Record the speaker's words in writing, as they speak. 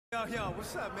Yo,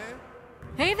 what's up, man?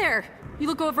 Hey there. You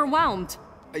look overwhelmed.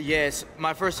 Yes,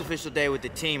 my first official day with the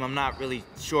team. I'm not really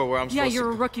sure where I'm supposed to... Yeah,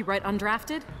 you're a rookie, right?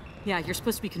 Undrafted? Yeah, you're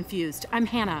supposed to be confused. I'm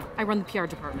Hannah. I run the PR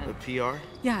department. The PR?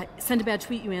 Yeah, send a bad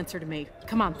tweet, you answer to me.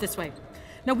 Come on, this way.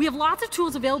 Now, we have lots of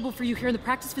tools available for you here in the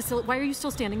practice facility. Why are you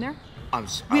still standing there?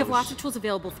 We have lots of tools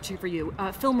available for you.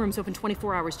 Film room's open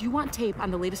 24 hours. Do you want tape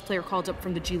on the latest player called up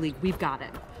from the G League? We've got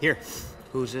it. Here.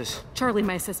 Who's this? Charlie,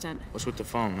 my assistant. What's with the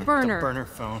phone? Huh? Burner. The burner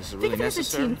phone. Is it really Think of it as a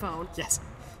necessary? team phone. Yes.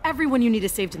 Everyone you need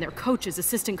is saved in there. Coaches,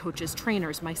 assistant coaches,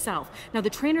 trainers, myself. Now, the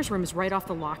trainer's room is right off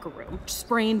the locker room.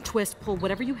 Sprain, twist, pull,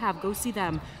 whatever you have, go see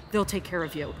them. They'll take care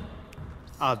of you.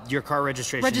 Your car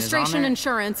registration is on there?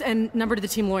 Insurance, and number to the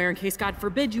team lawyer in case, God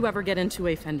forbid, you ever get into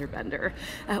a fender bender.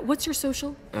 What's your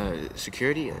social?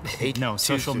 Security? No,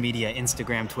 social media,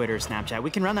 Instagram, Twitter, Snapchat. We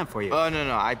can run that for you.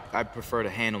 No. I prefer to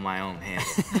handle my own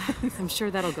handle. I'm sure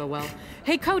that'll go well.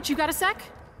 Hey, Coach, you got a sec?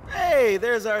 Hey,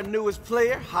 there's our newest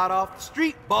player, hot off the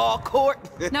street, ball court.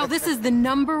 Now, this is the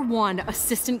 #1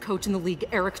 assistant coach in the league,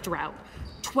 Derrick.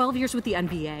 12 years with the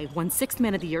NBA, won 6th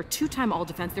Man of the Year, 2-time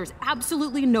All-Defense. There's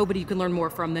absolutely nobody you can learn more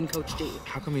from than Coach D.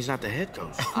 How come he's not the head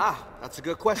coach? That's a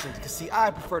good question, because see, I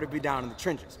prefer to be down in the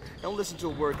trenches. Don't listen to a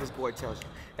word this boy tells you.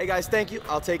 Hey guys, thank you.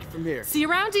 I'll take it from here. See you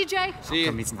around, DJ. See How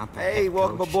come you. he's not the Hey, head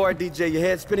welcome coach? aboard, DJ. Your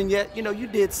head spinning yet? You know, you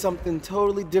did something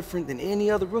totally different than any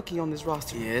other rookie on this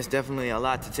roster. Yeah, it's definitely a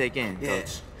lot to take in,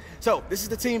 Coach. So, this is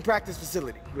the team practice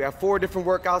facility. We have 4 different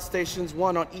workout stations,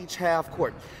 1 on each half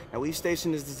court. Now, each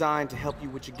station is designed to help you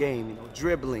with your game, you know,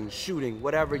 dribbling, shooting,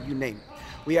 whatever you name it.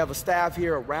 We have a staff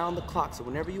here around the clock, so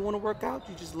whenever you want to work out,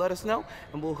 you just let us know,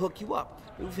 and we'll hook you up.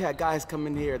 We've had guys come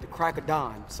in here at the crack of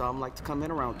dawn. Some like to come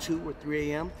in around 2 or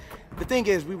 3 a.m. The thing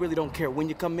is, we really don't care when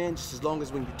you come in, just as long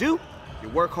as when you do, you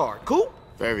work hard. Cool?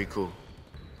 Very cool.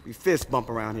 We fist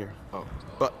bump around here. Oh.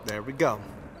 But there we go.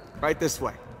 Right this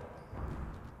way.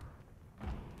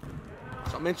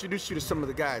 So I'm gonna introduce you to some of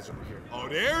the guys over here. Oh,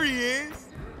 there he is.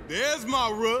 There's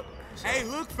my rook. Hey,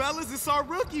 look, fellas, it's our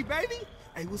rookie, baby.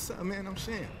 Hey, what's up, man? I'm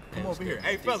Shan. Come over here.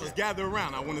 Hey, fellas, gather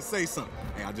around. I want to say something.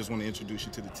 Hey, I just want to introduce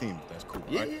you to the team, if that's cool,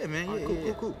 right? Yeah, man. All right,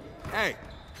 Yeah, cool. Hey,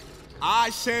 I,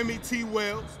 Shammy T.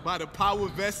 Wells, by the power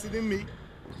vested in me,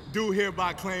 do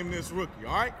hereby claim this rookie,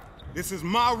 all right? This is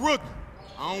my rookie.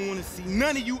 I don't want to see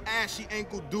none of you ashy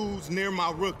ankle dudes near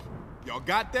my rookie. Y'all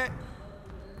got that?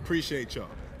 Appreciate y'all.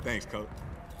 Thanks, Coach.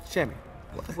 Shammy,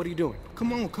 what are you doing?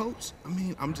 Come on, Coach. I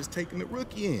mean, I'm just taking the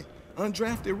rookie in.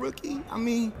 Undrafted rookie? I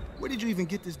mean, where did you even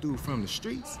get this dude from? The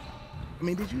streets? I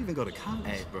mean, did you even go to college?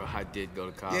 Hey, bro, I did go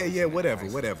to college. Yeah,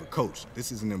 whatever. Coach,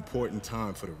 this is an important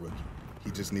time for the rookie. He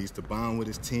just needs to bond with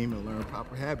his team and learn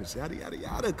proper habits. Yada, yada,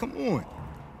 yada. Come on.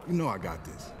 You know I got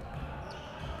this.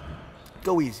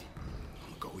 Go easy.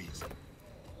 I'm gonna go easy.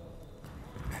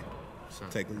 Hey,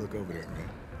 take a look over there, man.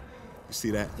 You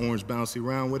see that orange bouncy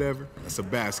round, whatever? That's a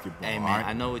basketball, Hey, man, all right?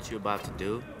 I know what you're about to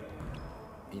do.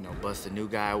 You know, bust a new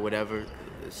guy or whatever.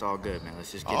 It's all good, man.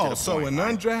 Let's just get to the point. So an all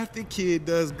right? undrafted kid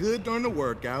does good during the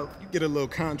workout, you get a little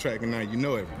contract, and now you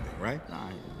know everything, right?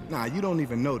 Nah, you don't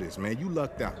even know this, man. You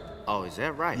lucked out. Oh, is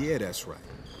that right? Yeah, that's right.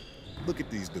 Look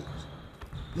at these dudes.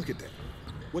 Look at that.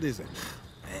 What is that?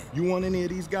 You want any of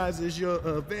these guys as your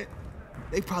vet?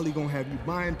 They probably gonna have you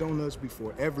buying donuts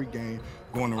before every game,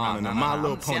 going around in a My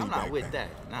Little Pony I'm not backpack. with that.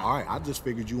 Nah. All right, I just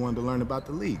figured you wanted to learn about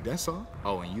the league, that's all.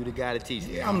 Oh, and you the guy to teach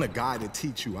me. Yeah, I'm the guy to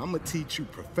teach you. I'm gonna teach you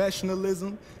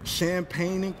professionalism,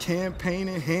 champagning,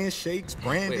 campaigning, handshakes,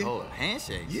 branding. Wait, hold up.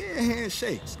 Handshakes? Yeah,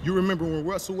 handshakes. You remember when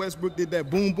Russell Westbrook did that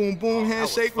boom, boom, boom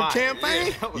handshake with fire.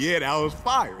 Champagne? Yeah, That was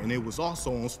fire. And it was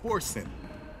also on SportsCenter.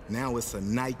 Now it's a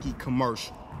Nike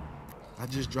commercial. I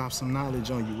just dropped some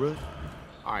knowledge on you, Russ.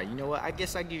 All right, you know what? I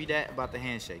guess I give you that about the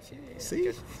handshakes. Yeah,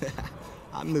 See?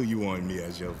 I knew you wanted me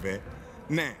as your vet.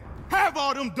 Now, have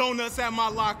all them donuts at my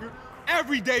locker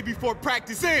every day before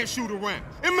practice and shoot around.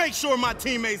 And make sure my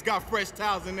teammates got fresh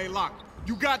towels in their locker.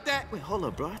 You got that? Wait, hold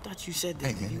up, bro. I thought you said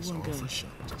that Hey, man, you it's all weren't for gonna... sure.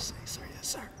 Just say, sir, yes,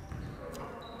 sir.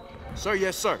 Sir,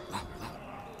 yes, sir.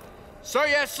 Sir,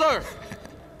 yes, sir.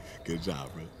 Good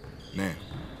job, bro. Now,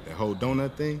 that whole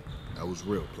donut thing, that was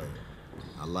real, player.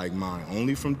 I like mine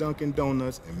only from Dunkin'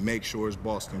 Donuts, and make sure it's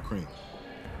Boston cream.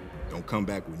 Don't come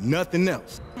back with nothing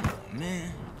else.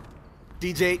 Man.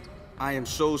 DJ, I am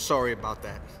so sorry about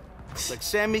that. Like,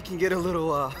 Sammy can get a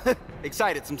little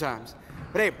excited sometimes.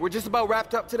 But hey, we're just about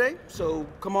wrapped up today, so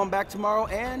come on back tomorrow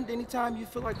and anytime you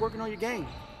feel like working on your game.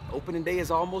 Opening day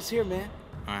is almost here, man.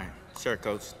 All right. Sure,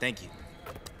 Coach. Thank you.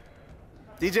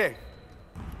 DJ,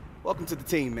 welcome to the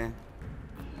team, man.